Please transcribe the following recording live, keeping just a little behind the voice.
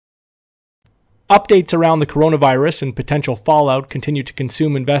Updates around the coronavirus and potential fallout continue to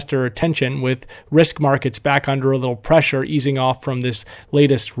consume investor attention, with risk markets back under a little pressure, easing off from this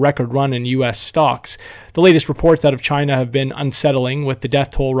latest record run in U.S. stocks. The latest reports out of China have been unsettling, with the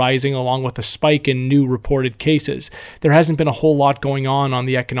death toll rising along with a spike in new reported cases. There hasn't been a whole lot going on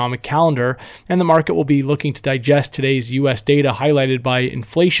the economic calendar, and the market will be looking to digest today's U.S. data highlighted by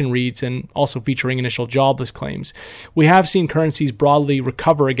inflation reads and also featuring initial jobless claims. We have seen currencies broadly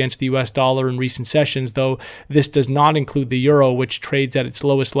recover against the U.S. dollar in recent sessions, though this does not include the euro, which trades at its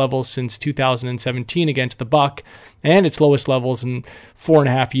lowest levels since 2017 against the buck, and its lowest levels in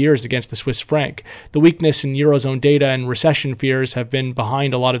 4.5 years against the Swiss franc. The weakness in Eurozone data and recession fears have been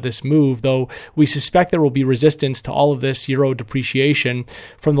behind a lot of this move, though we suspect there will be resistance to all of this euro depreciation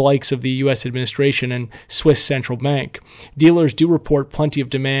from the likes of the U.S. administration and Swiss central bank. Dealers do report plenty of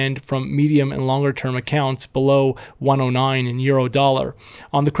demand from medium and longer term accounts below 109 in euro dollar.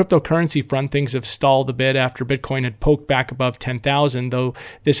 On the cryptocurrency front, things have stalled a bit after Bitcoin had poked back above 10,000, though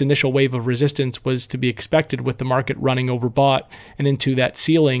this initial wave of resistance was to be expected with the market running overbought and into that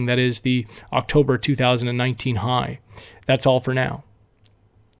ceiling that is the October 2019 high. That's all for now.